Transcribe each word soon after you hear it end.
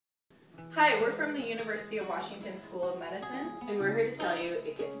Hi, we're from the University of Washington School of Medicine. And we're here to tell you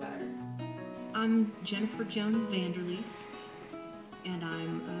it gets better. I'm Jennifer Jones Vanderleest, and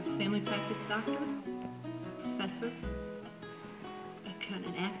I'm a family practice doctor, professor,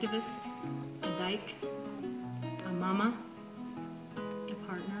 an activist, a dyke, a mama, a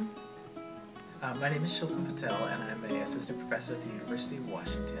partner. My name is Shilpan Patel, and I'm an assistant professor at the University of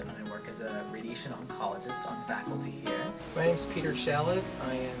Washington. I work as a radiation oncologist on faculty here. My name is Peter Shalit.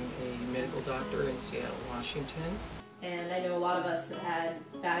 I am a medical doctor in Seattle, Washington. And I know a lot of us have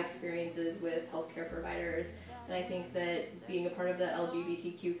had bad experiences with healthcare providers, and I think that being a part of the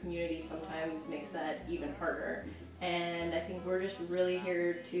LGBTQ community sometimes makes that even harder. And I think we're just really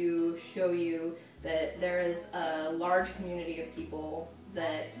here to show you that there is a large community of people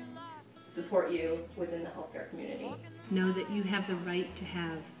that support you within the healthcare community. Know that you have the right to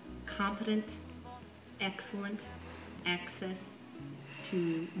have competent, excellent access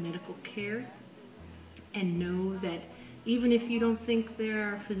to medical care, and know that even if you don't think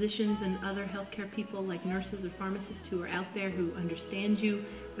there are physicians and other healthcare people like nurses or pharmacists who are out there who understand you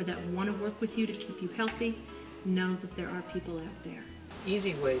or that want to work with you to keep you healthy, know that there are people out there.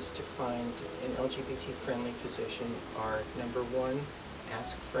 Easy ways to find an LGBT-friendly physician are, number one,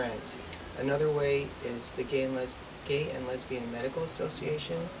 ask friends. Another way is the Gay and Lesbian Medical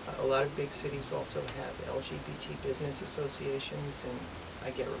Association. A lot of big cities also have LGBT business associations, and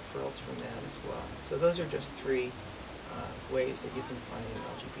I get referrals from them as well. So those are just three ways that you can find an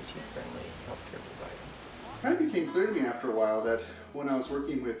LGBT-friendly healthcare provider. It kind of became clear to me after a while that when I was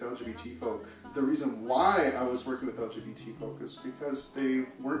working with LGBT folk, the reason why I was working with LGBT folk is because they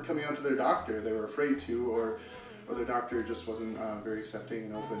weren't coming out to their doctor. They were afraid to, or their doctor just wasn't very accepting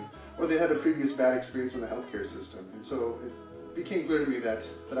and open, or they had a previous bad experience in the healthcare system. And so it became clear to me that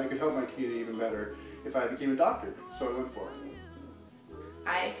I could help my community even better if I became a doctor, so I went for it.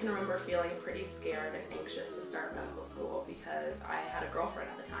 I can remember feeling pretty scared and anxious to start medical school because I had a girlfriend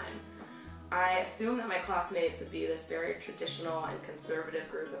at the time. I assumed that my classmates would be this very traditional and conservative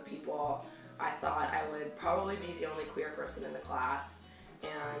group of people. I thought I would probably be the only queer person in the class.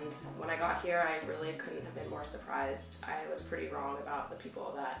 And when I got here, I really couldn't have been more surprised. I was pretty wrong about the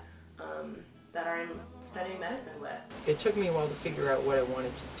people that I'm studying medicine with. It took me a while to figure out what I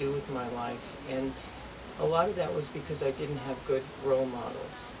wanted to do with my life, and a lot of that was because I didn't have good role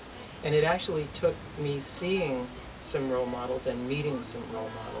models. And it actually took me seeing some role models and meeting some role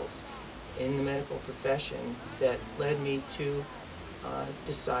models in the medical profession that led me to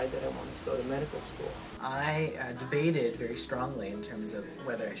decide that I wanted to go to medical school. I debated very strongly in terms of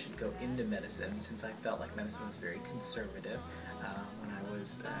whether I should go into medicine, since I felt like medicine was very conservative. When I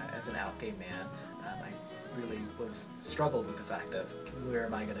was, as an out gay man, I really struggled with the fact of where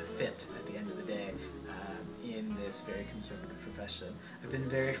am I going to fit at the end of the day in this very conservative profession. I've been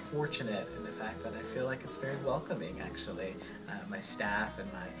very fortunate in the fact that I feel like it's very welcoming, actually. My staff and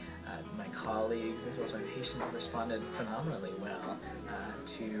my colleagues, as well as my patients, have responded phenomenally well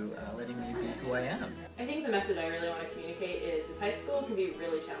to letting me be who I am. I think the message I really want to communicate is high school can be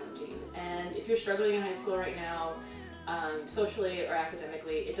really challenging, and if you're struggling in high school right now, socially or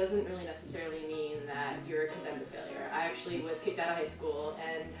academically, it doesn't really necessarily mean that you're condemned to failure. I actually was kicked out of high school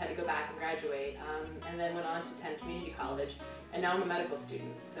and had to go back and graduate, and then went on to attend community college, and now I'm a medical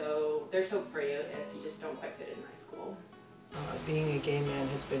student, so there's hope for you if you just don't quite fit in high school. Being a gay man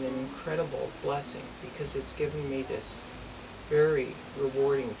has been an incredible blessing because it's given me this very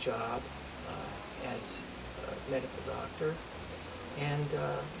rewarding job as a medical doctor, and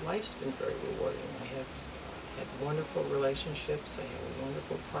life's been very rewarding. I have had wonderful relationships, I have a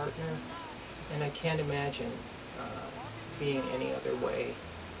wonderful partner, and I can't imagine being any other way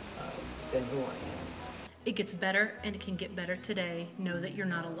than who I am. It gets better, and it can get better today. Know that you're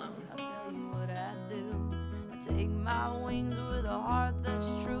not alone. I'll tell you what I do. I take my wings with a heart that's